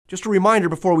Just a reminder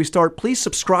before we start, please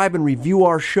subscribe and review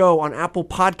our show on Apple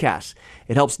Podcasts.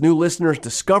 It helps new listeners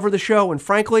discover the show, and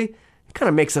frankly, it kind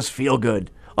of makes us feel good.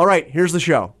 All right, here's the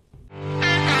show.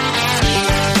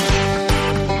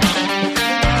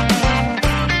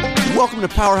 Welcome to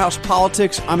Powerhouse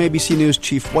Politics. I'm ABC News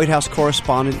Chief White House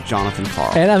Correspondent Jonathan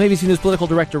Karl. And I'm ABC News Political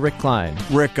Director Rick Klein.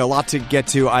 Rick, a lot to get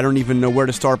to. I don't even know where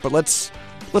to start, but let's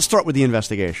start with the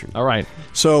investigation. All right.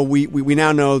 So we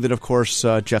now know that, of course,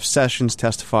 Jeff Sessions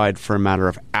testified for a matter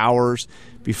of hours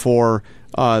before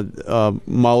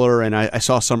Mueller, and I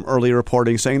saw some early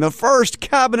reporting saying the first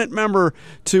cabinet member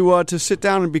to sit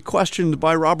down and be questioned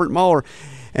by Robert Mueller.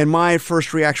 And my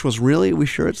first reaction was, really? Are we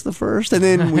sure it's the first? And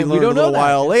then we learned a little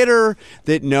while later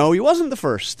that no, he wasn't the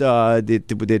first. The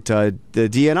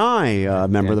DNI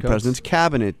member of the president's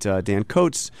cabinet, Dan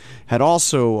Coats, had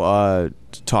also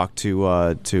talked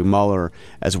to Mueller,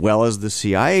 as well as the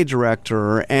CIA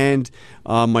director and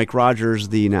Mike Rogers,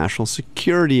 the National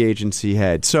Security Agency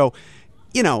head. So,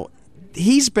 you know,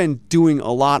 he's been doing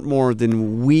a lot more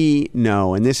than we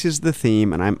know, and this is the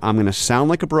theme. And I'm going to sound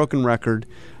like a broken record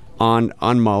on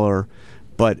Mueller,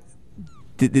 but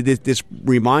this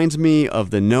reminds me of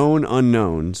the known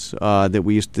unknowns that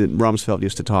Rumsfeld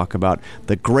used to talk about.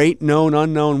 The great known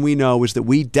unknown we know is that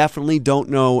we definitely don't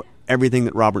know everything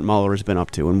that Robert Mueller has been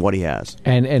up to and what he has.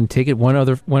 And take it one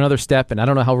other step, and I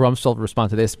don't know how Rumsfeld will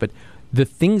respond to this, but the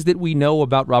things that we know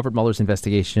about Robert Mueller's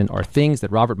investigation are things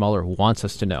that Robert Mueller wants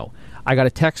us to know. I got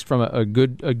a text from a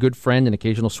good friend, an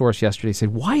occasional source yesterday. He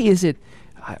said, Why is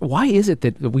it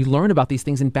that we learn about these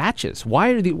things in batches?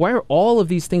 Why are all of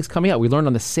these things coming out? We learned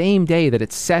on the same day that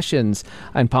it's Sessions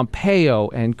and Pompeo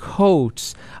and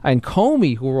Coates and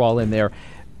Comey who were all in there.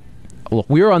 Look,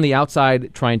 we're on the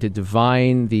outside trying to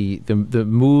divine the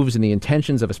moves and the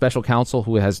intentions of a special counsel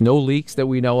who has no leaks that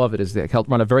we know of. It has helped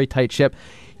run a very tight ship.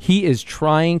 He is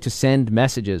trying to send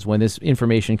messages when this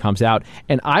information comes out.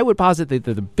 And I would posit that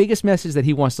the biggest message that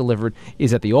he wants delivered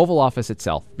is at the Oval Office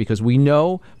itself, because we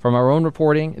know from our own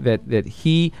reporting that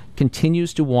he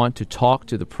continues to want to talk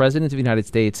to the President of the United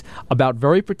States about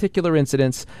very particular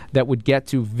incidents that would get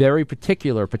to very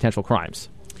particular potential crimes.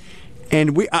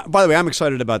 And by the way, I'm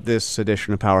excited about this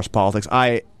edition of Powerhouse Politics.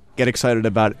 I get excited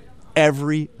about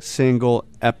every single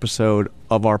episode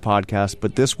of our podcast,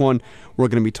 but this one we're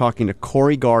going to be talking to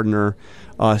Cory Gardner,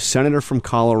 senator from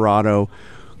Colorado,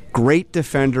 great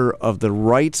defender of the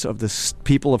rights of the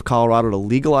people of Colorado to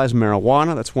legalize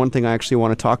marijuana. That's one thing I actually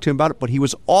want to talk to him about. But he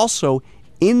was also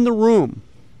in the room.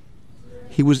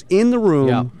 He was in the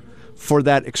room for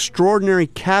that extraordinary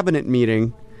cabinet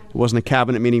meeting. It wasn't a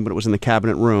cabinet meeting, but it was in the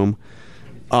cabinet room,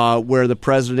 where the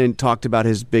president talked about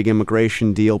his big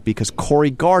immigration deal, because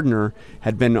Cory Gardner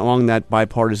had been among that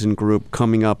bipartisan group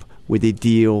coming up with a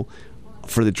deal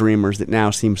for the Dreamers that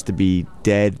now seems to be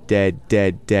dead.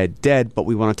 But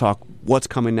we want to talk what's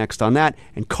coming next on that.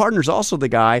 And Gardner's also the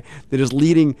guy that is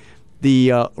leading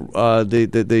the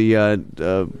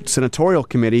senatorial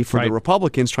committee for the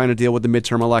Republicans trying to deal with the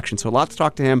midterm election. So a lot to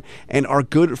talk to him. And our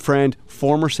good friend,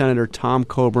 former Senator Tom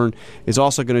Coburn, is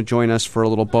also going to join us for a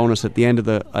little bonus at the end of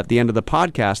the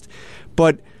podcast.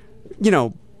 But, you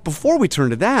know, before we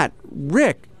turn to that,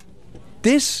 Rick,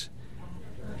 this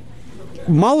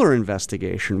Mueller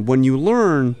investigation, when you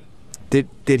learn that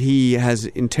he has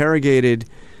interrogated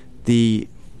the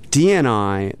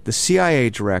DNI, the CIA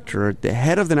director, the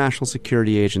head of the National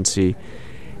Security Agency,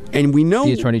 and we know...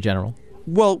 The Attorney General.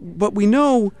 Well, but we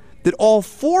know that all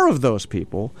four of those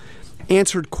people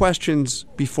answered questions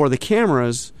before the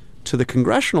cameras to the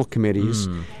congressional committees,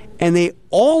 and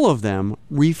all of them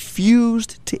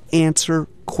refused to answer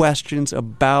questions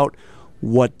about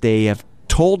what they have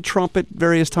told Trump at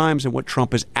various times and what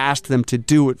Trump has asked them to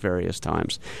do at various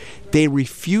times. They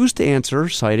refused to answer,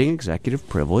 citing executive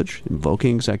privilege,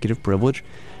 invoking executive privilege.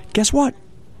 Guess what?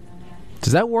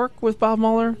 Does that work with Bob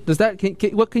Mueller? Does that?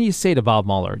 What can you say to Bob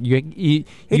Mueller?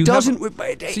 It doesn't.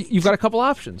 So you've got a couple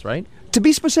options, right? To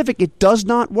be specific, it does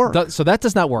not work. So that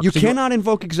does not work. You cannot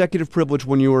invoke executive privilege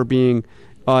when you are being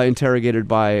interrogated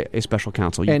by a special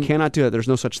counsel. You cannot do that. There's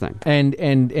no such thing. And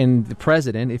the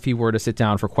president, if he were to sit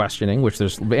down for questioning, which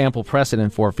there's ample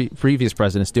precedent for previous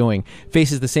presidents doing,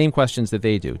 faces the same questions that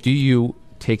they do. Do you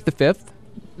take the fifth,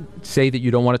 say that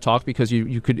you don't want to talk because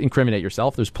you could incriminate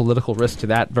yourself? There's political risk to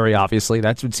that, very obviously.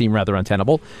 That would seem rather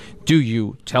untenable. Do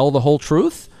you tell the whole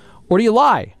truth, or do you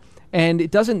lie? And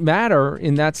it doesn't matter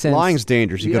in that sense. Lying's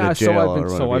dangerous. You go to jail.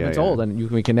 So I've been told,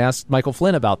 and we can ask Michael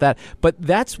Flynn about that. But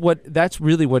that's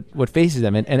really what faces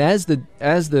them. And as the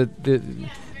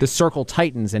circle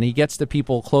tightens and he gets the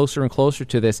people closer and closer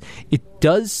to this,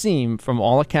 does seem, from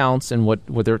all accounts and what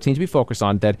there seems to be focused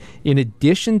on, that in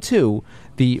addition to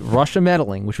the Russia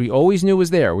meddling, which we always knew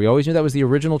was there, we always knew that was the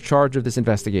original charge of this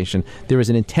investigation, there is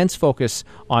an intense focus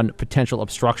on potential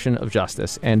obstruction of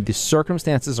justice. And the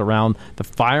circumstances around the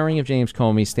firing of James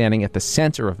Comey standing at the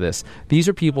center of this. These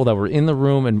are people that were in the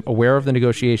room and aware of the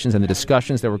negotiations and the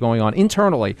discussions that were going on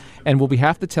internally, and will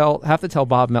have to tell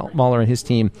Bob Mueller and his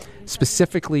team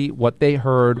specifically what they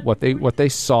heard, what they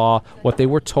saw, what they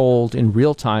were told in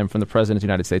real time from the President of the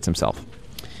United States himself.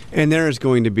 And there is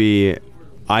going to be,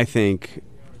 I think,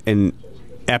 an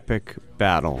epic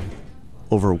battle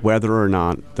over whether or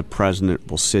not the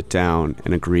president will sit down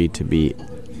and agree to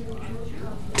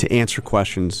answer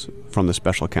questions from the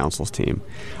special counsel's team.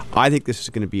 I think this is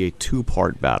going to be a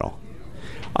two-part battle.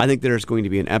 I think there's going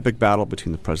to be an epic battle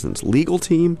between the president's legal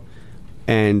team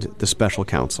and the special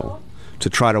counsel to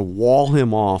try to wall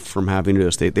him off from having to do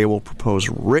this. They will propose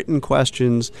written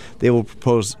questions. They will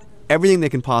propose everything they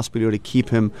can possibly do to keep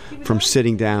him from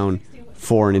sitting down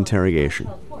for an interrogation.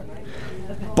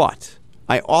 But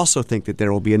I also think that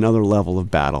there will be another level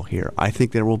of battle here. I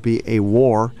think there will be a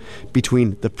war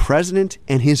between the president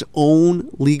and his own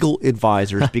legal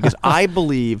advisors, because I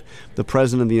believe the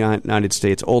president of the United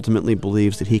States ultimately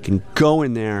believes that he can go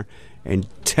in there and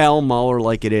tell Mueller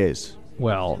like it is.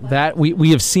 Well, that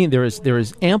we have seen there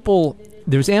is ample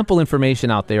information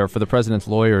out there for the president's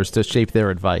lawyers to shape their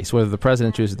advice. Whether the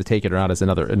president chooses to take it or not is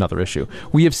another issue.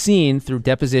 We have seen through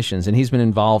depositions, and he's been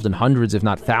involved in hundreds, if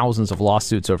not thousands, of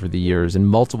lawsuits over the years, in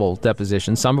multiple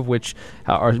depositions, some of which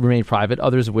remain private,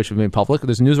 others of which remain public.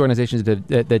 There's news organizations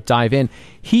that dive in.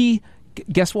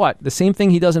 Guess what? The same thing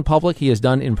he does in public, he has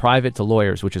done in private to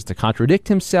lawyers, which is to contradict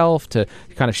himself, to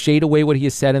kind of shade away what he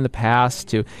has said in the past,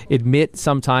 to admit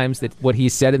sometimes that what he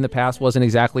said in the past wasn't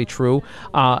exactly true.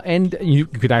 And you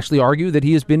could actually argue that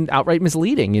he has been outright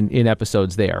misleading in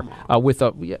episodes there.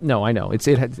 No, I know.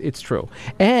 It's true.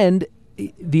 And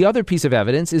the other piece of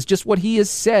evidence is just what he has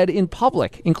said in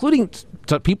public, including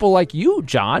to people like you,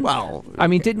 John. Well, I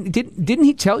mean, didn't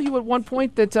he tell you at one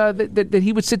point that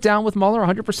he would sit down with Mueller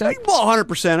 100%? Well,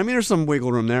 100%. I mean, there's some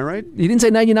wiggle room there, right? He didn't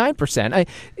say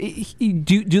 99%.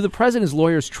 Do the president's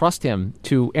lawyers trust him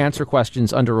to answer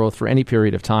questions under oath for any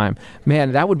period of time?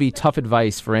 Man, that would be tough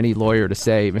advice for any lawyer to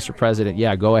say, Mr. President,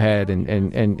 yeah, go ahead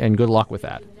and good luck with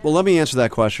that. Well, let me answer that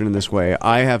question in this way.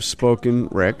 I have spoken,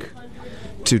 Rick,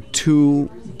 to two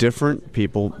different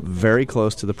people very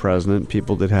close to the president,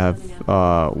 people that have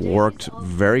worked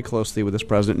very closely with this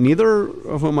president, neither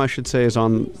of whom I should say is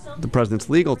on the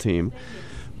president's legal team,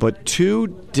 but two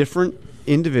different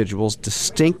individuals,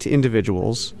 distinct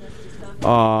individuals,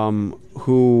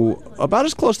 who about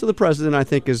as close to the president, I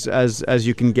think, as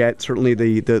you can get, certainly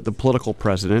the political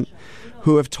president,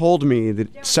 who have told me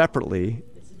that separately,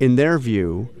 in their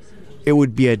view, it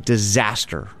would be a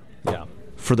disaster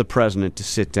for the president to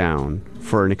sit down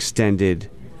for an extended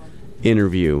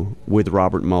interview with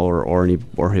Robert Mueller or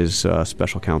his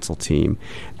special counsel team.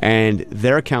 And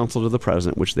their counsel to the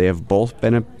president, which they have both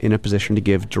been in a position to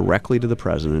give directly to the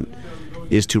president,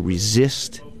 is to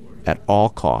resist at all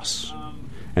costs.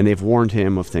 And they've warned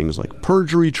him of things like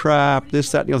perjury trap,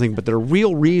 this, that, and the other thing. But their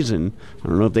real reason, I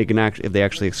don't know if they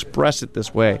actually express it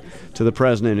this way to the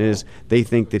president, is they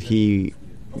think that he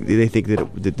will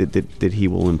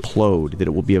implode, that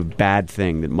it will be a bad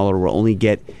thing, that Mueller will only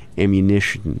get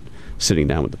ammunition sitting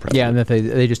down with the president. Yeah, and that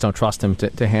they just don't trust him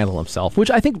to handle himself, which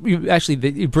I think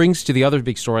it brings to the other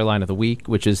big storyline of the week,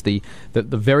 which is the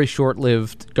very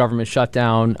short-lived government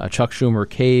shutdown. Chuck Schumer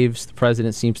caves. The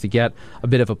president seems to get a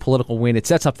bit of a political win. It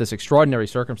sets up this extraordinary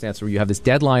circumstance where you have this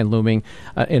deadline looming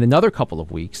in another couple of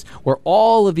weeks, where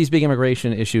all of these big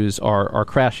immigration issues are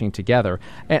crashing together.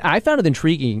 And I found it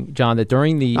intriguing, John, that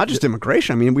during the... Not just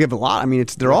immigration. I mean, we have a lot. I mean,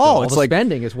 it's like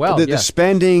spending as well. The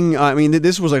spending, I mean,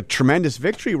 this was a tremendous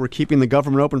victory. We're keeping the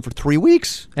government open for 3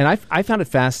 weeks. And I found it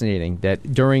fascinating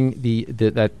that during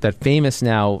that famous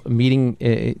now meeting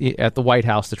at the White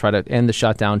House to try to end the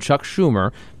shutdown, Chuck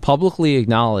Schumer publicly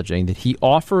acknowledging that he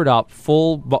offered up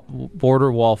full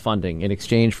border wall funding in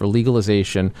exchange for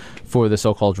legalization for the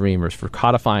so-called Dreamers, for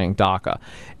codifying DACA.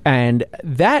 And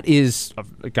that is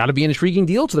got to be an intriguing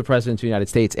deal to the President of the United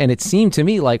States. And it seemed to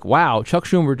me like, wow, Chuck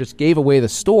Schumer just gave away the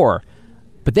store,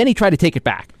 but then he tried to take it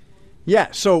back. Yeah,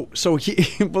 so he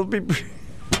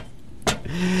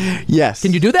yes.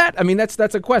 Can you do that? I mean, that's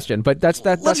a question, but that's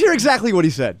Let's hear exactly what he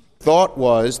said. Thought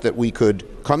was that we could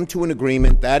come to an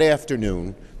agreement that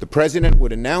afternoon. The president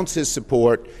would announce his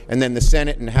support, and then the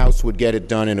Senate and House would get it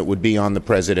done, and it would be on the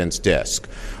president's desk.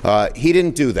 He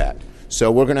didn't do that,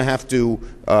 so we're going to have to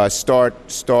start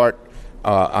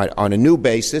on a new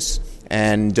basis,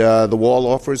 and the wall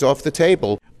offer is off the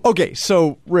table. Okay,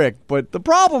 so Rick, but the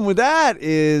problem with that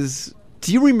is,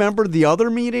 do you remember the other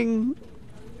meeting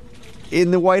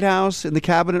in the White House, in the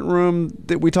cabinet room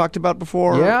that we talked about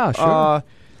before? Yeah, sure.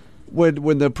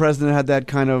 When the president had that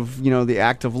kind of, the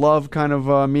act of love kind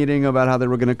of meeting about how they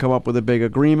were going to come up with a big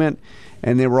agreement,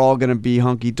 and they were all going to be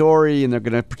hunky-dory, and they're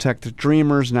going to protect the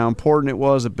dreamers, and how important it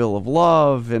was, a bill of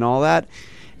love, and all that.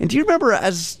 And do you remember,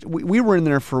 as we were in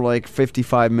there for like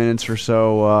 55 minutes or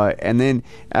so, and then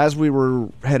as we were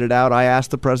headed out, I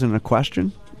asked the president a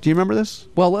question. Do you remember this?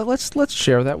 Well, let's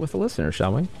share that with the listener,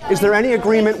 shall we? Is there any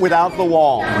agreement without the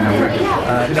wall?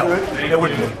 No, there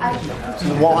wouldn't be.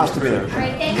 The wall has to be there.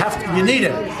 You need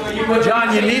it.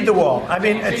 John, you need the wall. I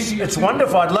mean, it's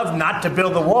wonderful. I'd love not to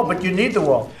build the wall, but you need the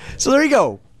wall. So there you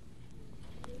go.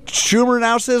 Schumer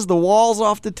now says the wall's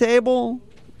off the table.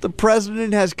 The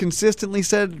president has consistently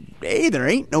said, hey, there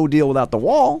ain't no deal without the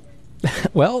wall.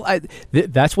 Well,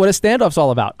 that's what a standoff's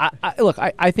all about.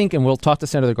 I think, and we'll talk to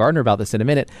Senator Gardner about this in a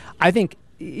minute, I think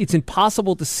it's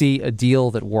impossible to see a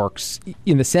deal that works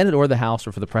in the Senate or the House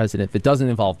or for the president that doesn't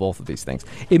involve both of these things.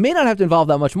 It may not have to involve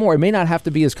that much more. It may not have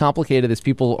to be as complicated as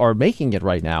people are making it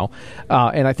right now.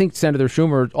 And I think Senator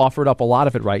Schumer offered up a lot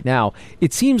of it right now.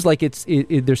 It seems like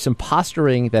there's some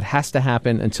posturing that has to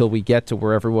happen until we get to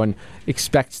where everyone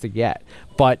expects to get.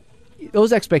 But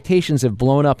those expectations have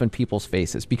blown up in people's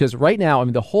faces because right now, I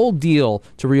mean, the whole deal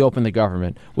to reopen the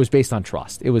government was based on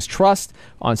trust. It was trust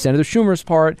on Senator Schumer's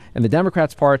part and the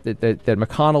Democrats' part that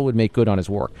McConnell would make good on his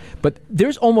work. But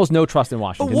there's almost no trust in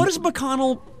Washington. But what is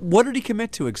McConnell? What did he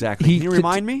commit to exactly? Can you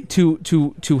remind me?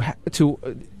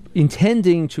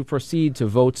 Intending to proceed to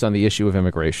votes on the issue of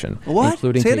immigration,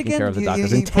 including taking care of the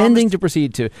doctors. Intending to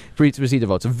proceed to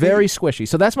votes. Very squishy.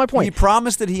 So that's my point. He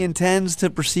promised that he intends to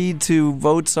proceed to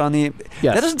votes on the.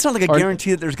 Yes. That doesn't sound like a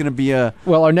guarantee that there's going to be a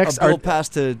bill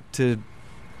passed to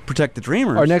protect the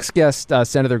dreamers. Our next guest,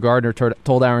 Senator Gardner,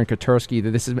 told Aaron Katersky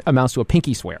that this amounts to a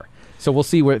pinky swear. So we'll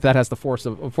see if that has the force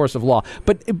of law.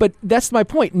 But that's my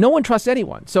point. No one trusts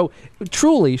anyone. So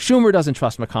truly, Schumer doesn't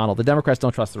trust McConnell. The Democrats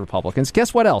don't trust the Republicans.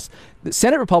 Guess what else? The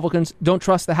Senate Republicans don't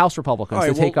trust the House Republicans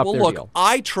to take up their deal.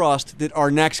 I trust that our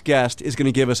next guest is going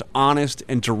to give us honest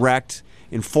and direct,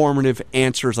 informative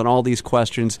answers on all these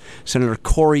questions. Senator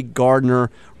Cory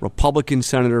Gardner, Republican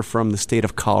senator from the state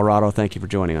of Colorado. Thank you for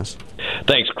joining us.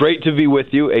 Thanks. Great to be with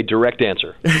you. A direct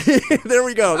answer. There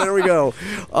we go.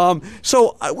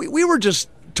 So we were just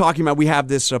talking about, we have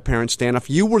this parent standoff.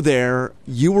 You were there.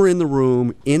 You were in the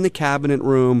room, in the cabinet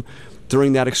room,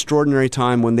 during that extraordinary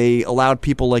time when they allowed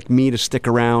people like me to stick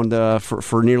around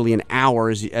for nearly an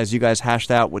hour as you guys hashed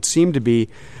out what seemed to be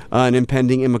an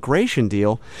impending immigration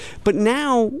deal. But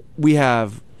now we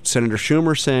have Senator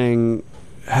Schumer saying,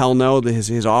 hell no,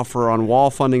 his offer on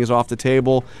wall funding is off the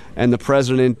table, and the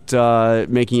president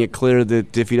making it clear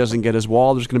that if he doesn't get his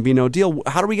wall, there's going to be no deal.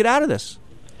 How do we get out of this?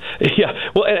 Yeah,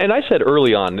 well, and I said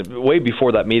early on, way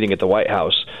before that meeting at the White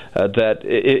House, that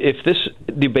if this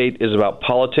debate is about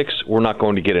politics, we're not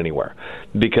going to get anywhere.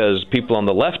 Because people on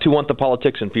the left who want the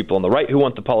politics and people on the right who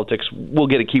want the politics will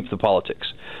get to keep the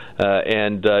politics.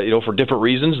 And for different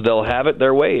reasons, they'll have it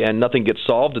their way, and nothing gets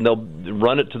solved, and they'll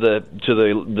run it to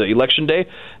the election day.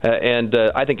 And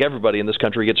I think everybody in this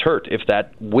country gets hurt if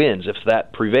that wins, if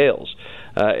that prevails.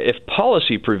 If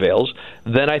policy prevails,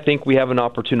 then I think we have an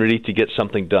opportunity to get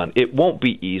something done. It won't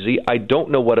be easy. I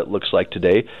don't know what it looks like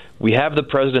today. We have the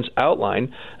president's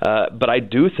outline, but I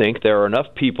do think there are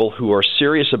enough people who are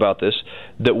serious about this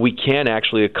that we can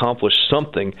actually accomplish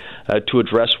something to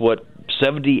address what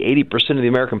 70-80% of the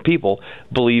American people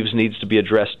believes needs to be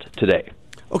addressed today.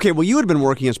 Okay, well, you had been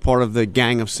working as part of the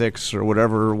Gang of Six or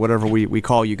whatever we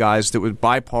call you guys that was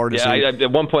bipartisan. Yeah, at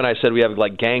one point I said we have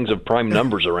like gangs of prime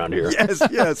numbers around here.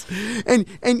 yes. And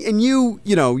you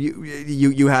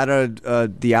had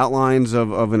the outlines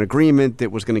of an agreement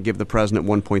that was going to give the president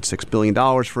 $1.6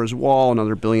 billion for his wall,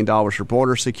 another $1 billion for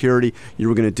border security. You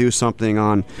were going to do something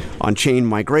on chain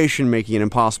migration, making it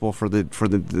impossible for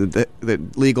the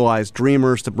legalized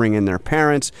dreamers to bring in their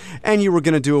parents, and you were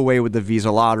going to do away with the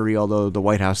visa lottery, although the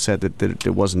White House said that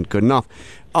it wasn't good enough.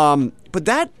 But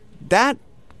that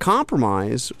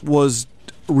compromise was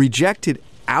rejected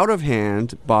out of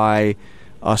hand by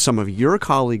some of your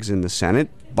colleagues in the Senate,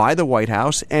 by the White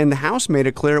House, and the House made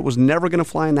it clear it was never going to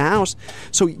fly in the House.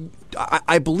 So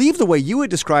I believe the way you had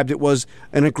described it was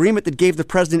an agreement that gave the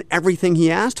president everything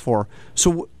he asked for.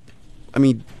 So, I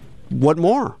mean, what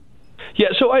more? Yeah,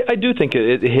 so I do think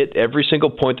it hit every single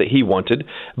point that he wanted,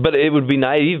 but it would be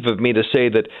naive of me to say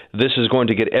that this is going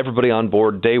to get everybody on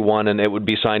board day one and it would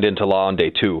be signed into law on day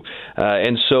two.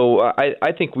 And so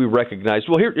I think we recognized,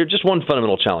 well, here's just one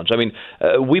fundamental challenge. I mean,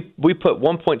 we put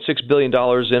 $1.6 billion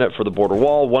in it for the border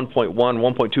wall,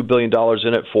 $1.2 billion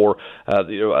in it for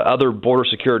other border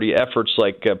security efforts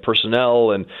like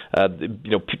personnel and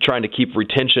trying to keep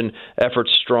retention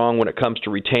efforts strong when it comes to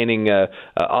retaining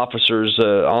officers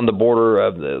on the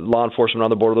border, law enforcement on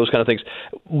the border, those kind of things.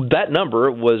 That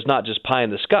number was not just pie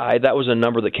in the sky. That was a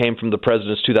number that came from the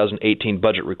president's 2018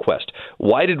 budget request.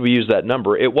 Why did we use that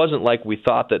number? It wasn't like we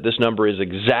thought that this number is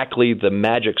exactly the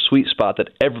magic sweet spot that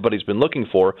everybody's been looking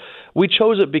for. We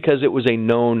chose it because it was a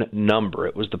known number.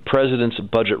 It was the president's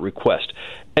budget request.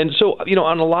 And so,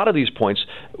 on a lot of these points,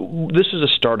 this is a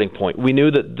starting point. We knew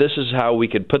that this is how we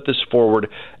could put this forward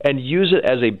and use it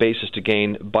as a basis to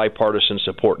gain bipartisan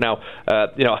support. Now,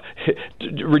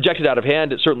 rejected out of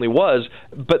hand, it certainly was,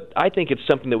 but I think it's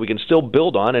something that we can still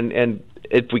build on, and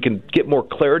if we can get more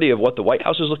clarity of what the White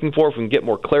House is looking for, if we can get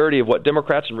more clarity of what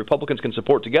Democrats and Republicans can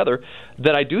support together,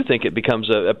 then I do think it becomes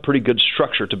a pretty good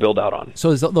structure to build out on.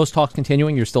 So is those talks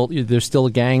continuing? There's still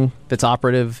a gang that's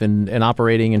operative and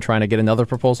operating and trying to get another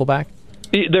proposal back?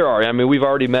 There are. I mean, we've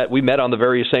already met. We met on the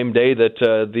very same day that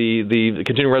the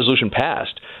continuing resolution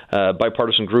passed.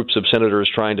 Bipartisan groups of senators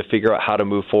trying to figure out how to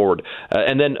move forward.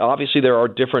 And then, obviously, there are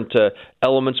different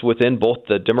elements within both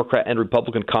the Democrat and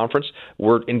Republican conference.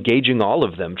 We're engaging all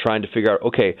of them, trying to figure out,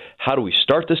 okay, how do we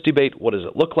start this debate? What does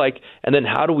it look like? And then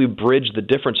how do we bridge the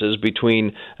differences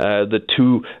between the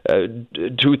two,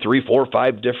 3, 4,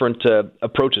 5 different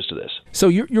approaches to this? So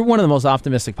you're one of the most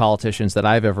optimistic politicians that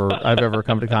I've ever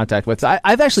come to contact with.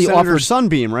 I've actually Senator offered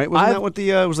Sunbeam, right? Wasn't that what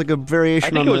the was like a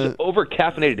variation on the? I think it was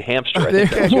over-caffeinated hamster.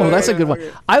 Oh, that's a good one.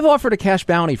 I've offered a cash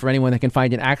bounty for anyone that can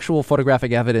find an actual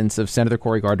photographic evidence of Senator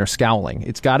Cory Gardner scowling.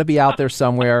 It's got to be out there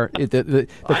somewhere. The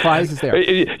prize is there.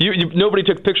 Nobody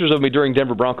took pictures of me during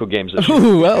Denver Bronco games this year.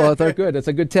 Ooh, well, that's good. That's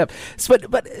a good tip.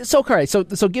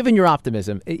 So given your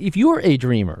optimism, if you're a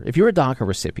dreamer, if you're a DACA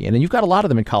recipient, and you've got a lot of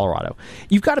them in Colorado,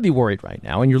 you've got to be worried right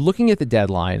now. And you're looking at the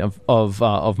deadline of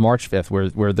March 5th,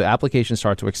 where the applications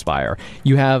start to expire.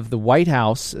 You have the White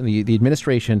House, the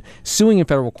administration, suing in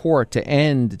federal court to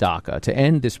end DACA, to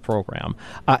end this program.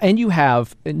 And you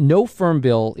have no firm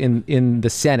bill in the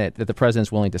Senate that the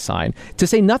president's willing to sign, to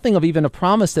say nothing of even a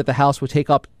promise that the House would take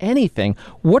up anything.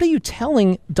 What are you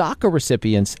telling DACA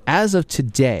recipients as of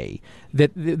today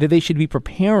that they should be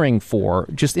preparing for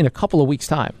just in a couple of weeks'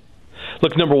 time?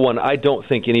 Look, number one, I don't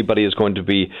think anybody is going to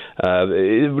be,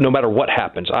 no matter what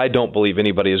happens, I don't believe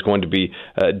anybody is going to be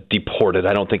deported.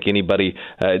 I don't think anybody,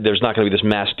 there's not going to be this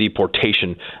mass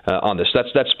deportation on this.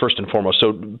 That's first and foremost.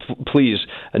 So please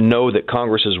know that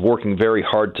Congress is working very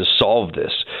hard to solve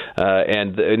this,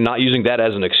 and not using that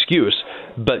as an excuse,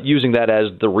 but using that as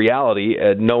the reality,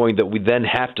 knowing that we then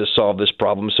have to solve this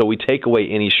problem, so we take away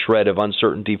any shred of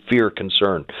uncertainty, fear,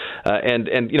 concern.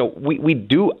 We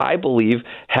do, I believe,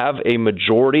 have a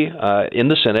majority in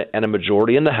the Senate and a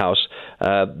majority in the House.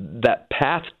 That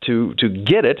path to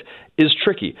get it is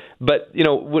tricky. But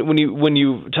when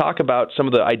you talk about some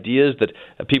of the ideas that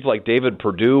people like David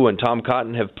Perdue and Tom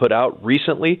Cotton have put out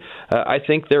recently, I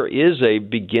think there is a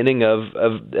beginning of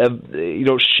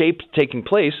shape taking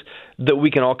place that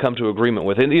we can all come to agreement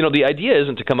with. And the idea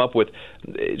isn't to come up with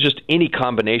just any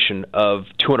combination of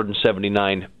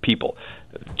 279 people.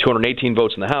 218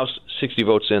 votes in the House, 60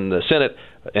 votes in the Senate,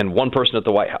 and one person at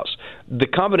the White House. The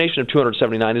combination of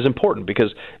 279 is important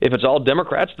because if it's all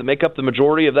Democrats that make up the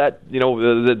majority of that,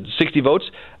 the 60 votes,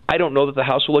 I don't know that the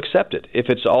House will accept it. If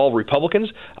it's all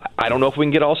Republicans, I don't know if we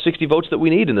can get all 60 votes that we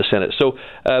need in the Senate. So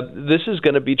this is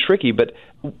going to be tricky, but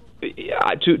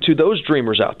to those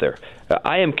dreamers out there,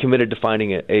 I am committed to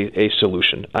finding a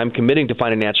solution. I'm committing to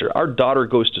finding an answer. Our daughter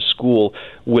goes to school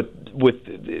with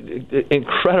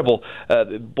incredible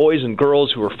boys and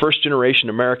girls who are first-generation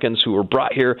Americans who were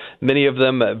brought here, many of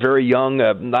them very young,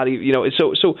 not even,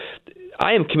 So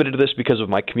I am committed to this because of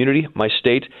my community, my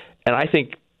state, and I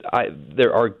think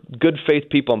there are good faith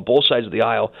people on both sides of the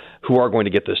aisle who are going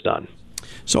to get this done.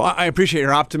 So I appreciate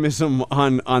your optimism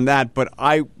on that, but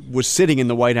I was sitting in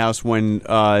the White House when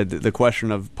the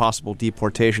question of possible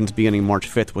deportations beginning March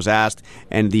 5th was asked,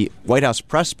 and the White House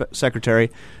press secretary,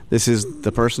 this is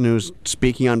the person who's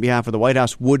speaking on behalf of the White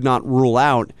House, would not rule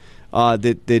out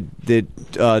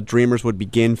that Dreamers would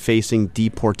begin facing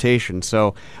deportation.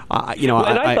 So,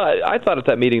 I thought at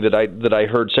that meeting that I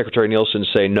heard Secretary Nielsen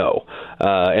say no,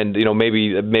 and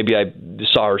maybe I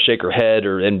saw her shake her head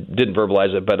and didn't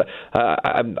verbalize it, but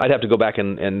I'd have to go back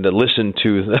and listen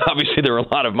to. Obviously, there were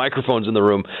a lot of microphones in the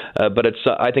room, but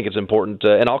I think it's important,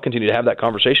 and I'll continue to have that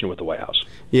conversation with the White House.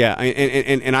 Yeah,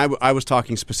 and I was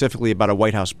talking specifically about a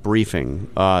White House briefing,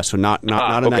 so not in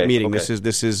that meeting. Okay.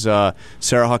 This is Sarah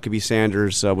Huckabee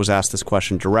Sanders was asked this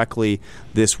question directly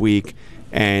this week,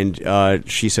 and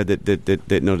she said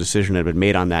that no decision had been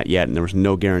made on that yet, and there was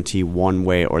no guarantee one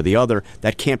way or the other.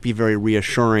 That can't be very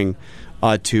reassuring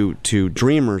to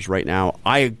Dreamers right now.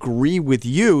 I agree with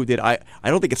you that I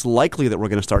don't think it's likely that we're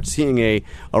going to start seeing a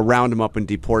round them up and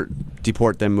deport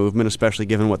them movement, especially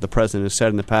given what the president has said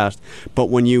in the past. But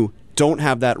when you don't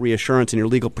have that reassurance and your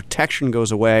legal protection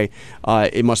goes away,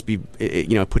 it must be,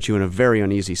 put you in a very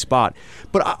uneasy spot.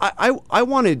 But I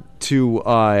wanted to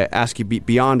ask you,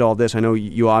 beyond all this, I know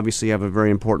you obviously have a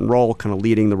very important role kind of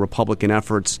leading the Republican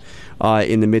efforts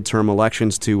in the midterm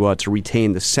elections to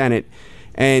retain the Senate.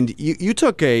 And you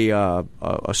took a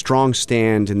strong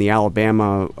stand in the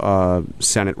Alabama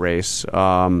Senate race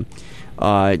during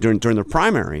the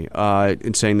primary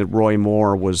in saying that Roy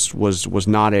Moore was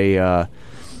not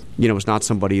was not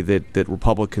somebody that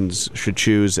Republicans should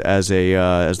choose as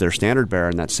their standard bearer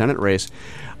in that Senate race.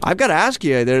 I've got to ask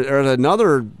you, there's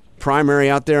another primary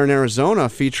out there in Arizona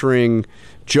featuring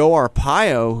Joe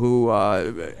Arpaio, who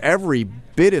every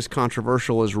bit as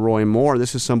controversial as Roy Moore.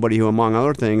 This is somebody who, among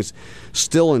other things,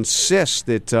 still insists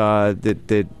that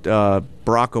Barack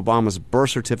Obama's birth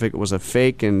certificate was a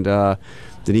fake and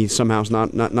that he somehow is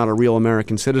not a real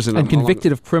American citizen. And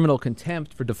convicted of criminal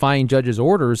contempt for defying judges'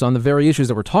 orders on the very issues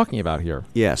that we're talking about here.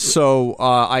 Yes. So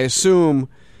I assume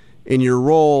in your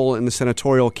role in the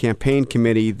senatorial campaign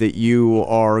committee that you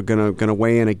are going to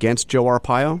weigh in against Joe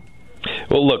Arpaio?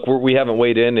 Well, look, we haven't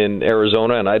weighed in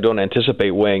Arizona, and I don't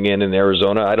anticipate weighing in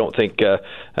Arizona. I don't think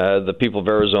the people of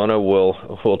Arizona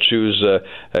will choose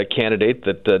a candidate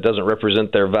that doesn't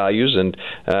represent their values, and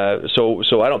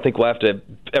so I don't think we'll have to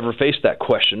ever face that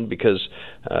question because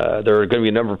there are going to be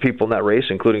a number of people in that race,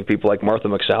 including people like Martha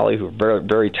McSally, who are very,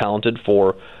 very talented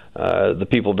for the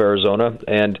people of Arizona,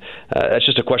 and that's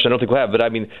just a question I don't think we'll have. But I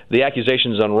mean, the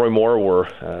accusations on Roy Moore were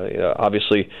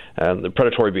obviously the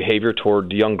predatory behavior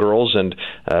toward young girls, and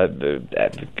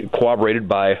corroborated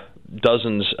by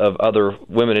dozens of other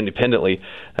women independently,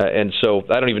 and so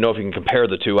I don't even know if you can compare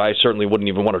the two. I certainly wouldn't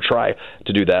even want to try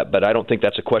to do that, but I don't think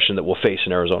that's a question that we'll face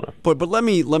in Arizona. But let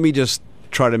me just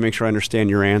try to make sure I understand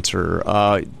your answer.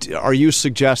 Are you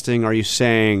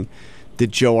saying that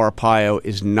Joe Arpaio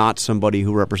is not somebody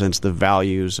who represents the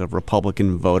values of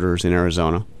Republican voters in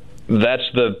Arizona? That's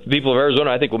the people of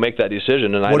Arizona, I think, will make that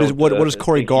decision. And what does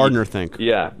Cory Gardner think?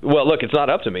 Yeah. Well, look, it's not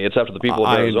up to me. It's up to the people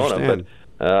of Arizona. Understand.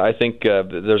 But I think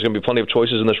there's going to be plenty of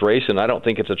choices in this race, and I don't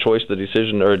think it's a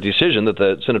decision that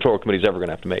the senatorial committee is ever going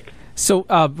to have to make. So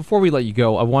before we let you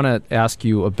go, I want to ask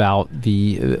you about a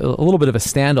little bit of a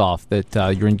standoff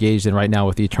that you're engaged in right now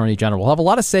with the Attorney General. We'll have a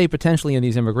lot to say potentially in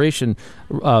these immigration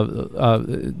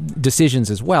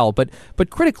decisions as well, but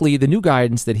critically, the new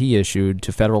guidance that he issued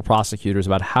to federal prosecutors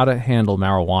about how to handle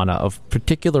marijuana of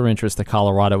particular interest to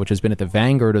Colorado, which has been at the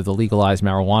vanguard of the legalized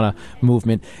marijuana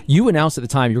movement. You announced at the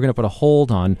time you're going to put a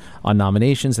hold on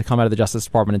nominations that come out of the Justice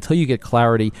Department until you get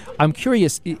clarity. I'm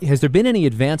curious, has there been any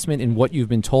advancement in what you've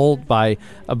been told by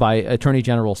Attorney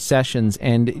General Sessions,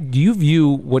 and do you view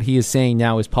what he is saying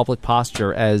now as public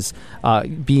posture as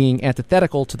being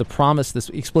antithetical to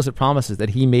the explicit promises that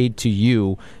he made to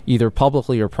you, either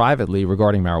publicly or privately,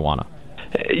 regarding marijuana?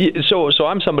 So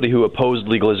I'm somebody who opposed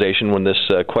legalization when this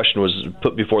question was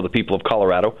put before the people of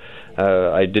Colorado.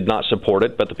 I did not support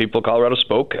it, but the people of Colorado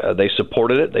spoke. They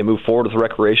supported it. They moved forward with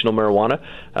recreational marijuana.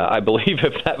 I believe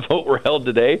if that vote were held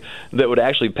today, that would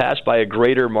actually pass by a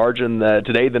greater margin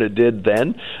today than it did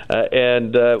then.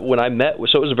 And when I met,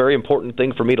 so it was a very important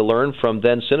thing for me to learn from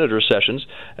then Senator Sessions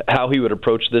how he would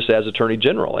approach this as Attorney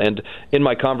General. And in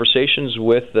my conversations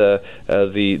with the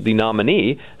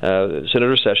nominee,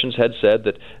 Senator Sessions had said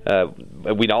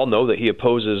that we all know that he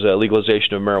opposes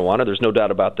legalization of marijuana. There's no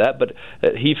doubt about that. But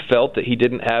he felt that he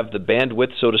didn't have the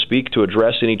bandwidth, so to speak, to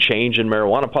address any change in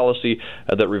marijuana policy,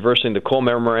 that reversing the Cole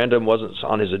memorandum wasn't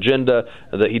on his agenda,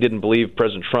 that he didn't believe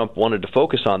President Trump wanted to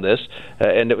focus on this.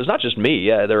 And it was not just me.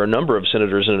 There are a number of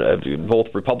senators,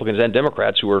 both Republicans and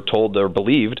Democrats, who were told or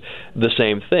believed the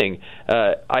same thing.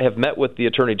 I have met with the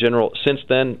Attorney General since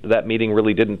then. That meeting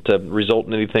really didn't result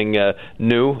in anything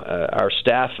new.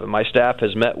 My staff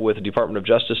has met with the Department of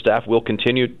Justice staff. We'll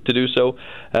continue to do so,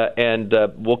 and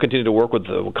we'll continue to work with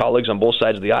the Colorado colleagues on both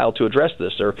sides of the aisle to address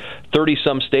this. There are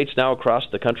 30-some states now across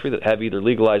the country that have either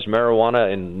legalized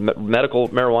marijuana and medical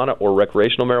marijuana or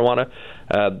recreational marijuana.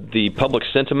 The public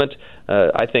sentiment,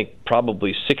 I think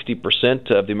probably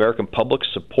 60% of the American public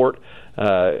support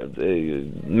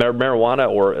marijuana,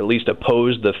 or at least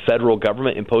oppose the federal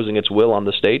government imposing its will on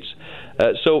the states.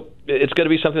 So it's going to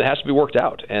be something that has to be worked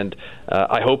out, and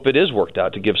I hope it is worked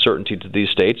out to give certainty to these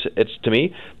states. It's, to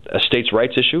me, a states'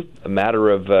 rights issue, a matter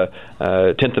of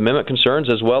 10th Amendment concerns,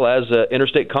 as well as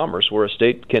interstate commerce, where a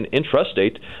state can,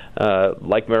 intrastate,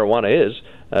 like marijuana is,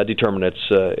 determine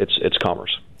its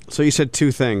commerce. So you said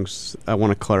two things I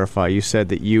want to clarify. You said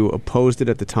that you opposed it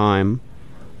at the time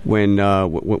when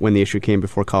the issue came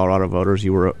before Colorado voters.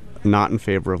 You were not in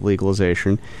favor of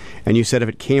legalization. And you said if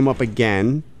it came up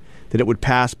again, that it would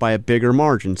pass by a bigger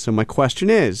margin. So my question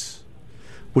is,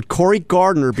 would Cory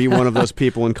Gardner be one of those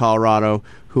people in Colorado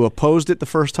who opposed it the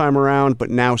first time around, but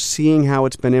now seeing how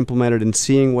it's been implemented and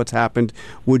seeing what's happened,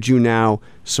 would you now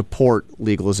support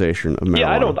legalization of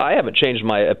marijuana? Yeah, I haven't changed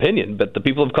my opinion, but the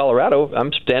people of Colorado,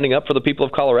 I'm standing up for the people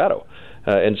of Colorado.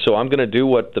 And so I'm going to do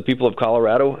what the people of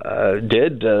Colorado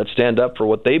did, stand up for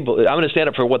what I'm going to stand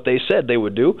up for what they said they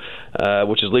would do,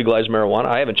 which is legalize marijuana.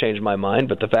 I haven't changed my mind,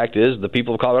 but the fact is the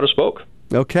people of Colorado spoke.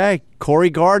 Okay. Cory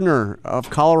Gardner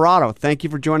of Colorado, thank you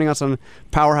for joining us on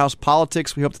Powerhouse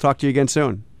Politics. We hope to talk to you again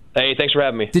soon. Hey, thanks for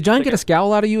having me. Did John get a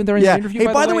scowl out of you during the interview?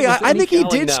 Hey, by the way, I think he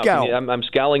did scowl. I'm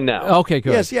scowling now. Okay,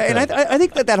 good. Yes, yeah, good. And I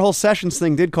think that whole Sessions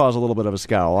thing did cause a little bit of a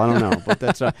scowl. I don't know, but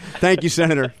that's thank you,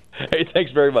 Senator. Hey,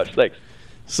 thanks very much. Thanks.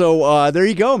 So there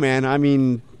you go, man. I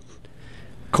mean,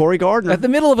 Cory Gardner. At the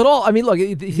middle of it all. I mean, look, he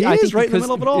is right in the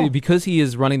middle of it all. Because he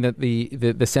is running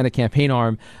the Senate campaign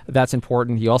arm, that's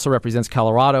important. He also represents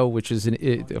Colorado, which is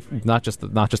not just the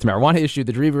marijuana issue,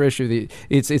 the Drever issue.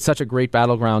 It's such a great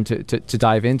battleground to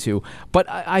dive into. But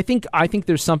I think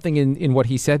there's something in what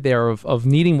he said there of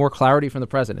needing more clarity from the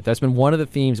president. That's been one of the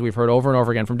themes we've heard over and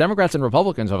over again from Democrats and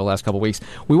Republicans over the last couple of weeks.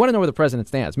 We want to know where the president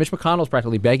stands. Mitch McConnell's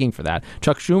practically begging for that.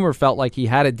 Chuck Schumer felt like he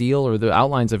had a deal or the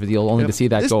outlines of a deal only to see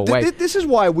that go away. This is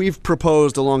why we've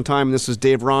proposed a long time, and this is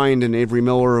Dave Rind and Avery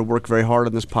Miller, who work very hard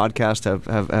on this podcast,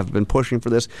 have been pushing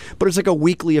for this, but it's like a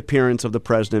weekly appearance of the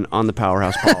president on the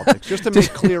Powerhouse Politics, just to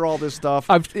make clear all this stuff.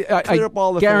 I up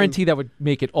all the guarantee things. that would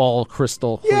make it all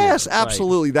crystal clear. Yes,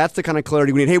 absolutely. Right. That's the kind of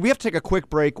clarity we need. Hey, we have to take a quick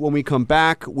break. When we come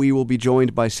back, we will be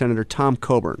joined by Senator Tom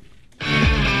Coburn.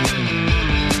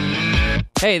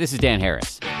 Hey, this is Dan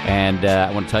Harris, and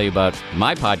I want to tell you about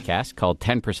my podcast called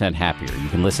 10% Happier. You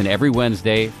can listen every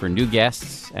Wednesday for new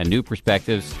guests and new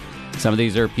perspectives. Some of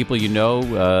these are people you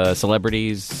know,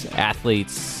 celebrities,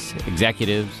 athletes,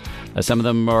 executives. Some of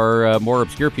them are more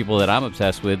obscure people that I'm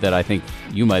obsessed with that I think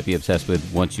you might be obsessed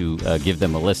with once you give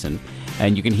them a listen.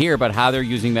 And you can hear about how they're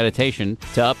using meditation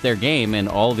to up their game in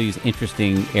all these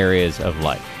interesting areas of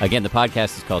life. Again, the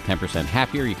podcast is called 10%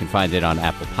 Happier. You can find it on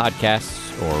Apple Podcasts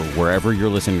or wherever you're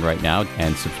listening right now,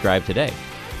 and subscribe today.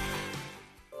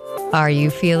 Are you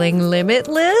feeling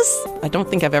limitless? I don't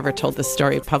think I've ever told this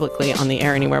story publicly on the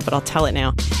air anywhere, but I'll tell it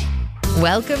now.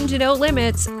 Welcome to No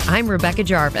Limits. I'm Rebecca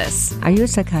Jarvis. Are you a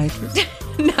psychiatrist?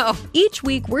 No. Each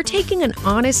week, we're taking an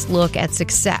honest look at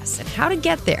success and how to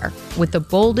get there with the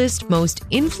boldest, most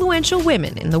influential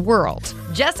women in the world.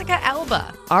 Jessica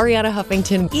Alba, Ariana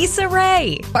Huffington, Issa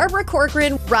Rae, Barbara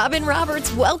Corcoran, Robin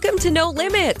Roberts. Welcome to No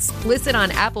Limits. Listen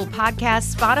on Apple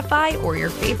Podcasts, Spotify, or your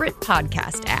favorite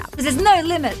podcast app. There's no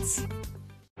limits.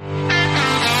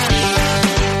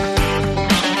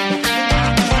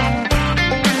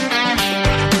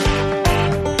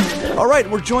 All right,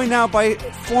 we're joined now by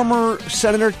former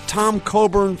Senator Tom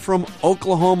Coburn from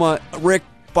Oklahoma. Rick,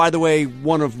 by the way,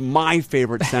 one of my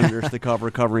favorite senators to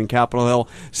cover, covering Capitol Hill.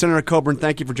 Senator Coburn,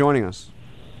 thank you for joining us.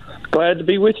 Glad to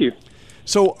be with you.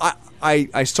 So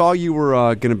I saw you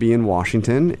were going to be in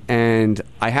Washington, and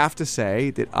I have to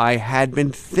say that I had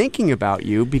been thinking about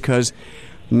you because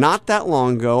not that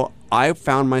long ago, I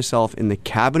found myself in the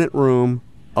cabinet room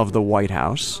of the White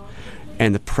House,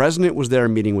 and the president was there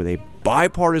meeting with a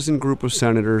bipartisan group of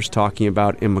senators talking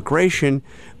about immigration,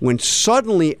 when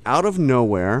suddenly, out of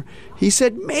nowhere, he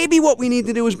said, maybe what we need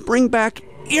to do is bring back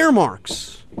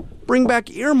earmarks. Bring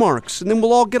back earmarks, and then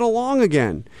we'll all get along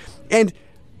again. And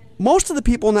most of the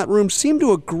people in that room seemed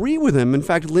to agree with him. In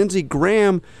fact, Lindsey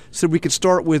Graham said we could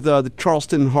start with the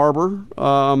Charleston Harbor.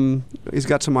 He's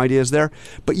got some ideas there.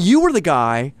 But you were the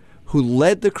guy who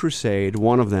led the crusade,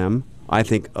 one of them, I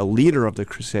think a leader of the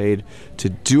crusade, to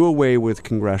do away with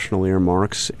congressional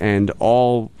earmarks and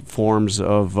all forms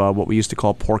of what we used to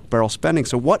call pork barrel spending.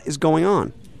 So what is going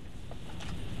on?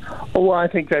 Well, I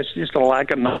think that's just a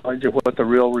lack of knowledge of what the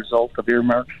real result of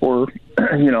earmarks were.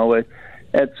 You know,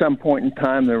 at some point in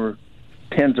time, there were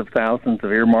tens of thousands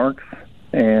of earmarks,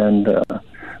 and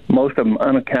most of them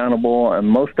unaccountable, and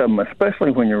most of them,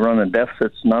 especially when you're running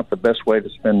deficits, not the best way to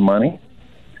spend money.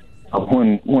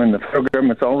 When the federal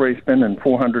government's already spending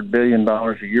 $400 billion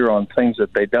a year on things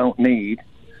that they don't need,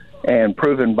 and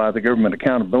proven by the Government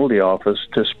Accountability Office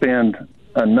to spend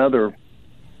another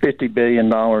 $50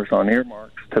 billion on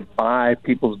earmarks to buy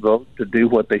people's votes to do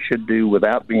what they should do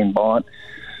without being bought,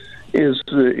 is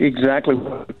exactly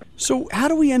what. So how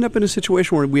do we end up in a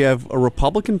situation where we have a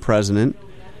Republican president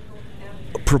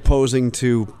proposing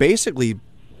to basically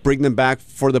bring them back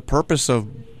for the purpose of,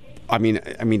 I mean,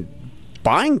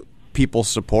 buying people's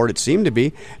support, it seemed to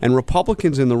be, and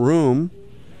Republicans in the room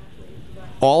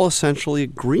all essentially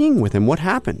agreeing with him? What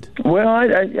happened? Well,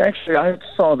 I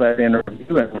saw that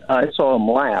interview, and I saw him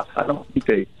laugh. I don't think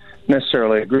they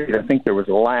necessarily agreed. I think there was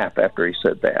a laugh after he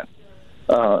said that.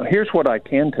 Here's what I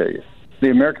can tell you. The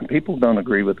American people don't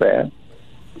agree with that.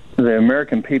 The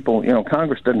American people,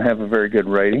 Congress doesn't have a very good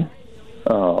rating.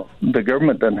 The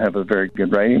government doesn't have a very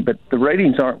good rating, but the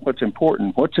ratings aren't what's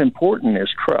important. What's important is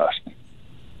trust.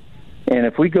 And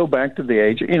if we go back to the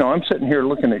age, I'm sitting here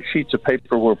looking at sheets of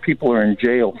paper where people are in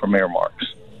jail from earmarks,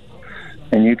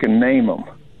 and you can name them.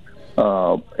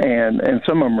 And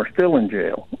some of them are still in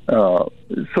jail. So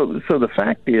the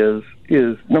fact is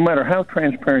no matter how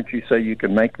transparent you say you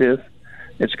can make this,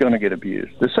 it's going to get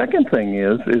abused. The second thing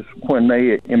is when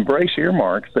they embrace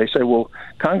earmarks, they say, well,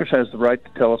 Congress has the right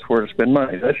to tell us where to spend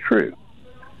money. That's true.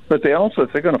 But they also,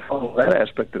 if they're going to follow that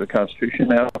aspect of the Constitution,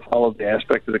 they have to follow the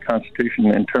aspect of the Constitution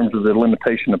in terms of the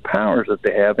limitation of powers that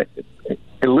they have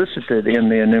elicited in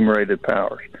the enumerated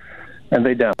powers. And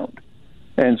they don't.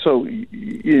 And so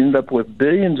you end up with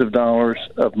billions of dollars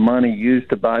of money used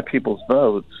to buy people's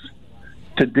votes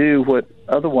to do what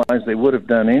otherwise they would have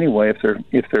done anyway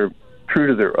if they're true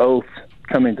to their oath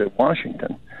coming to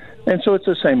Washington. And so it's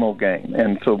the same old game.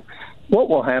 And so what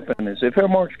will happen is if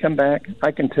earmarks come back,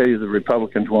 I can tell you the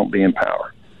Republicans won't be in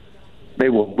power. They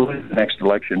will lose the next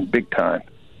election big time.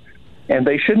 And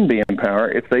they shouldn't be in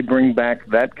power if they bring back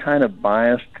that kind of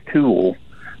biased tool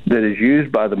that is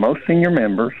used by the most senior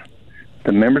members,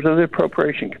 the members of the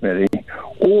Appropriation Committee,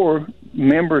 or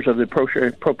members of the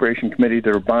Appropriation Committee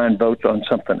that are buying votes on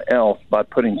something else by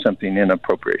putting something in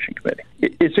Appropriation Committee.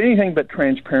 It's anything but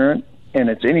transparent, and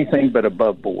it's anything but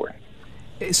above board.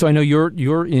 So I know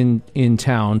you're in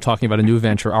town talking about a new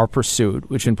venture, Our Pursuit,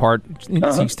 which in part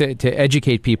seeks to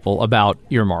educate people about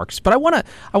earmarks. But I want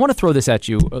to throw this at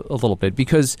you a little bit,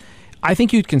 because I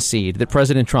think you'd concede that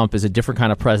President Trump is a different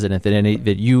kind of president than any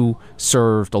that you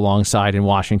served alongside in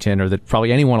Washington, or that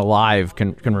probably anyone alive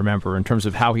can remember, in terms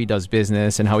of how he does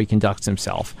business and how he conducts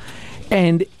himself.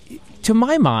 And to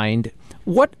my mind,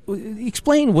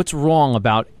 explain what's wrong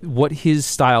about what his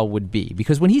style would be.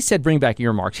 Because when he said bring back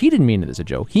earmarks, he didn't mean it as a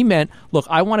joke. He meant, look,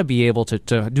 I want to be able to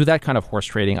do that kind of horse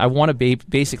trading. I want to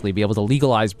basically be able to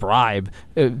legalize bribe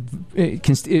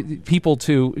people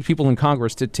in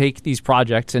Congress to take these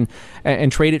projects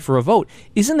and trade it for a vote.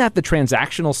 Isn't that the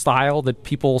transactional style that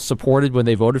people supported when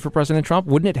they voted for President Trump?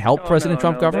 Wouldn't it help President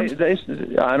Trump govern?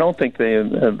 I don't think they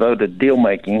voted deal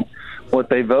making.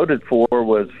 What they voted for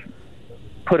was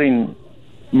putting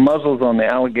muzzles on the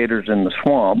alligators in the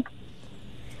swamp,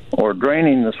 or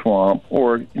draining the swamp,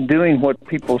 or doing what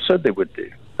people said they would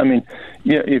do. I mean,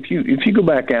 if you go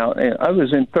back out, and I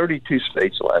was in 32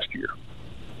 states last year.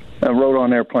 I rode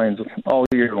on airplanes all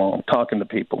year long, talking to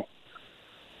people.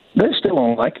 They still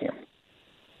don't like him.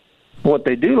 What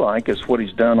they do like is what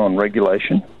he's done on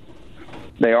regulation.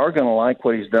 They are going to like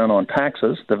what he's done on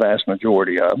taxes, the vast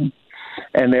majority of them,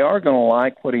 and they are going to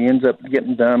like what he ends up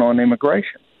getting done on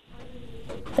immigration.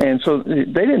 And so they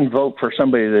didn't vote for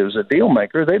somebody that was a deal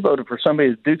maker. They voted for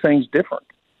somebody to do things different.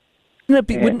 But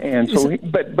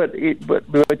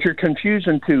you're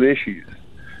confusing two issues.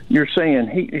 You're saying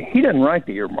he didn't write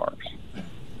the earmarks.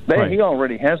 He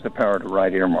already has the power to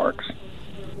write earmarks.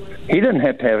 He doesn't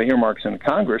have to have earmarks in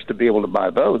Congress to be able to buy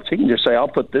votes. He can just say, I'll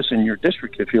put this in your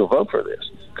district if you'll vote for this,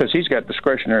 because he's got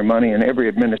discretionary money in every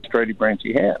administrative branch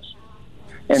he has.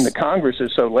 And the Congress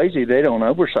is so lazy, they don't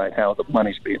oversight how the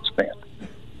money's being spent.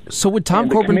 So would Tom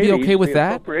Coburn be okay with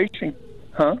that?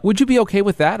 Would you be okay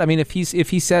with that? I mean, if he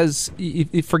says,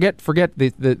 forget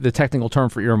the technical term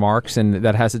for earmarks, and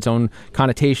that has its own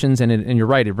connotations, and you're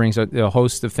right, it brings a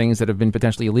host of things that have been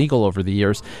potentially illegal over the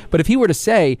years. But if he were to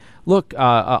say, look,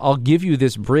 I'll give you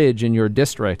this bridge in your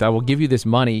district, I will give you this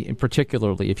money, and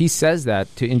particularly, if he says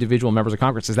that to individual members of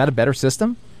Congress, is that a better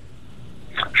system?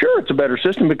 Sure, it's a better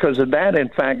system, because that, in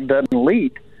fact, doesn't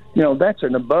leak. That's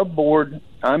an above board.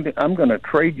 I'm going to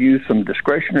trade you some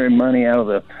discretionary money out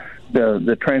of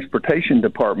the transportation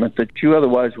department that you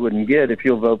otherwise wouldn't get if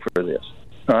you'll vote for this.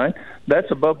 All right? That's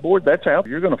above board. That's out.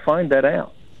 You're going to find that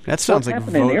out. That sounds What's like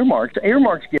happening in earmarks?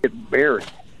 Earmarks get buried.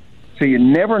 So you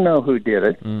never know who did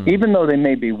it. Even though they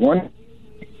may be one,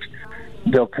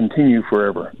 they'll continue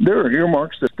forever. There are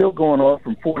earmarks that are still going on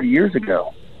from 40 years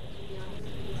ago.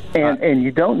 And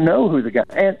you don't know who the guy,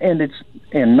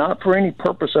 and not for any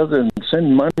purpose other than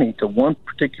send money to one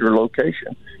particular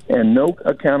location, and no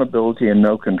accountability and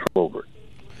no control over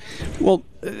it. Well,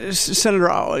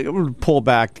 Senator, I'm going to pull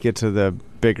back to get to the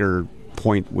bigger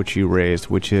point which you raised,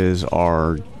 which is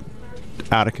our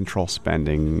out-of-control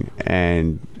spending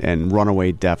and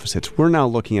runaway deficits. We're now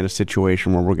looking at a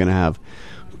situation where we're going to have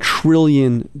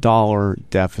trillion-dollar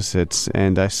deficits,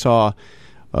 and I saw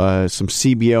some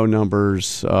CBO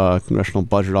numbers, Congressional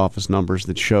Budget Office numbers,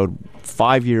 that showed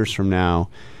 5 years from now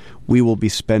we will be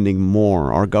spending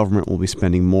more, our government will be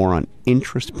spending more on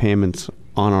interest payments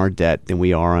on our debt than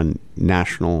we are on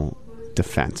national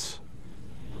defense.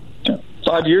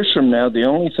 5 years from now, the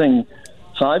only thing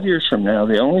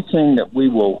that we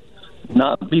will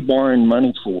not be borrowing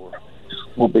money for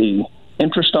will be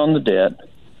interest on the debt,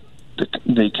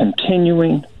 the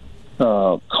continuing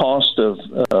cost of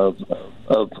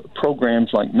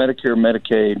programs like Medicare,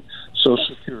 Medicaid, Social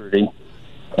Security,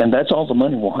 and that's all the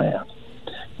money we'll have.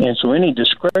 And so any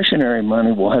discretionary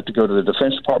money will have to go to the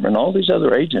Defense Department and all these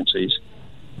other agencies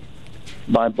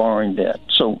by borrowing debt.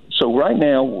 So right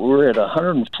now we're at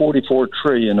 $144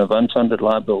 trillion of unfunded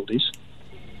liabilities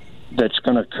that's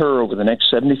going to occur over the next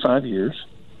 75 years,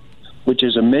 which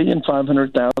is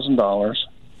 $1,500,000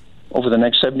 over the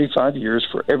next 75 years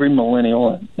for every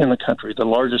millennial in the country, the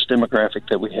largest demographic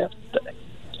that we have today.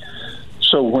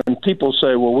 So when people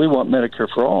say, well, we want Medicare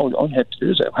for all you have to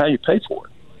do is have how you pay for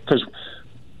it. Because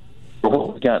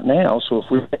what we got now, so if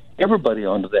we put everybody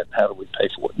onto that, how do we pay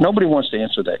for it? Nobody wants to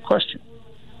answer that question.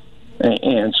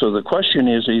 And so the question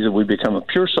is either we become a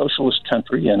pure socialist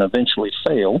country and eventually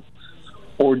fail,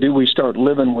 or do we start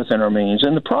living within our means?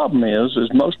 And the problem is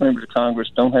most members of Congress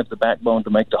don't have the backbone to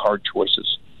make the hard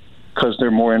choices because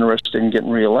they're more interested in getting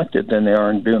reelected than they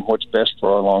are in doing what's best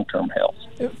for our long-term health.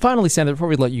 Finally, Senator, before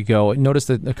we let you go, notice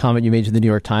the comment you made to the New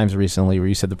York Times recently where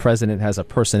you said the president has a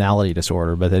personality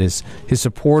disorder, but that his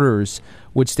supporters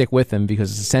would stick with him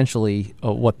because it's essentially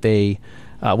what they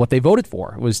voted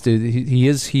for was he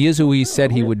is who he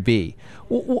said he would be.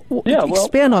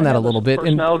 Expand on that a little bit.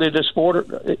 Personality disorder.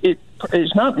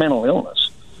 It's not mental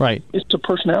illness. Right. It's a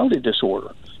personality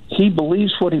disorder. He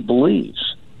believes what he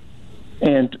believes,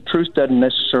 and truth doesn't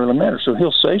necessarily matter. So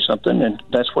he'll say something, and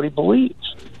that's what he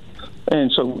believes.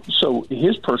 And so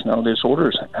his personality disorder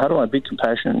is, how do I be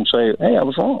compassionate and say, hey, I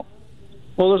was wrong?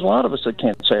 Well, there's a lot of us that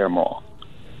can't say I'm wrong.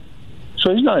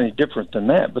 So he's not any different than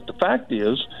that. But the fact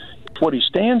is, what he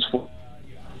stands for,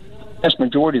 the vast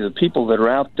majority of the people that are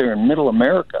out there in middle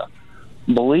America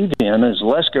believe in is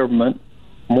less government,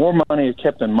 more money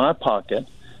kept in my pocket,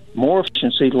 more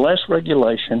efficiency, less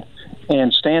regulation,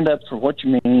 and stand up for what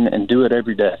you mean and do it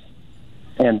every day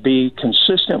and be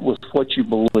consistent with what you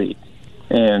believe.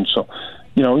 And so,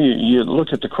 you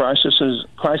look at the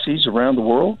crises around the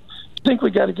world. You think we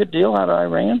got a good deal out of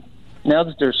Iran now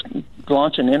that they're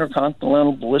launching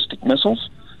intercontinental ballistic missiles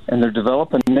and they're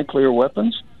developing nuclear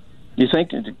weapons? You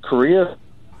think Korea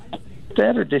did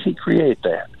that, or did he create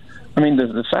that? I mean,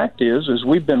 the fact is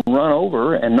we've been run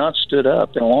over and not stood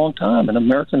up in a long time, and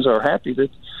Americans are happy that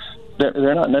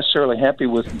they're not necessarily happy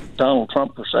with Donald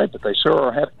Trump per se, but they sure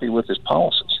are happy with his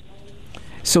policies.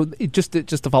 So just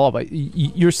to follow up,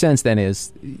 your sense then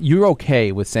is you're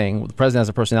okay with saying the president has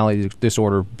a personality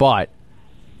disorder, but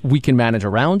we can manage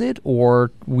around it,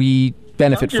 or we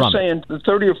benefit from it? I'm just saying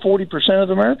 30 or 40%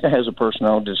 of America has a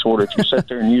personality disorder if you sit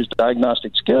there and use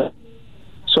diagnostic skill.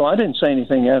 So I didn't say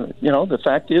anything. The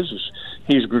fact is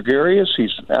he's gregarious,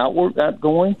 he's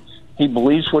outgoing, he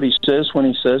believes what he says when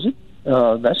he says it.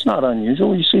 That's not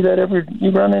unusual. You see that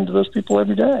you run into those people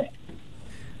every day.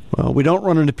 Well, we don't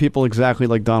run into people exactly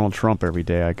like Donald Trump every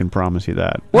day, I can promise you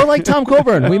that. Or like Tom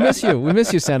Coburn. We miss you. We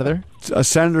miss you, Senator. A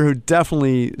senator who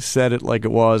definitely said it like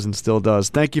it was and still does.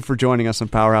 Thank you for joining us on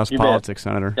Powerhouse Politics,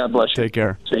 Senator. God bless you. Take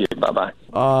care. See you.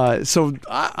 Bye-bye. So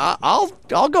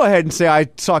I'll go ahead and say I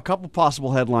saw a couple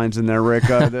possible headlines in there, Rick.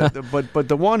 But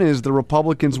the one is the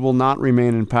Republicans will not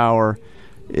remain in power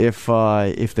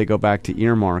if they go back to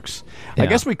earmarks. Yeah. I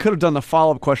guess we could have done the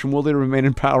follow-up question: will they remain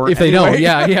in power if anyway? they don't?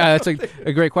 Yeah, that's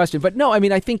a great question. But no, I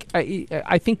mean, I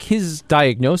think his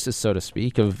diagnosis, so to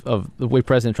speak, of the way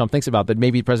President Trump thinks about that,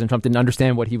 maybe President Trump didn't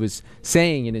understand what he was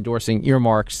saying in endorsing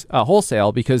earmarks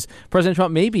wholesale, because President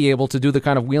Trump may be able to do the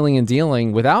kind of wheeling and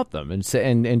dealing without them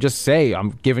and just say,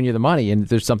 I'm giving you the money, and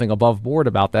there's something above board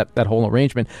about that whole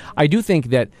arrangement. I do think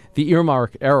that the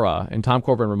earmark era, and Tom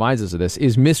Coburn reminds us of this,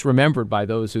 is misremembered by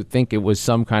those who think it was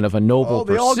some kind of a noble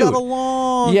pursuit. They all got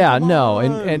along. Yeah, no,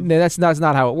 and that's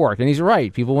not how it worked. And he's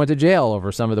right. People went to jail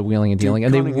over some of the wheeling and dealing,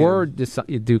 and they were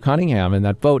Duke Cunningham and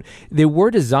that vote. They were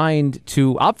designed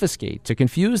to obfuscate, to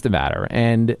confuse the matter.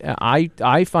 And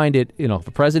I find it, if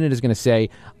the president is going to say,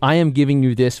 I am giving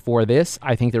you this for this,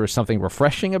 I think there is something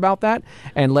refreshing about that,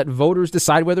 and let voters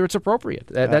decide whether it's appropriate.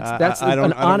 That's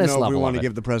an honest level. I don't know if we want to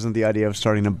give the president the idea of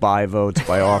starting to buy votes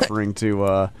by offering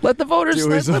to let the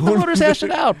voters hash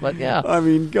it out. But yeah, I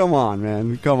mean, come on,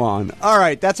 man, come on. All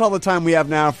right, that's all the time we have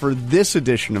now for this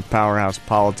edition of Powerhouse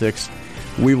Politics.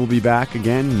 We will be back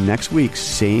again next week,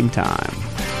 same time.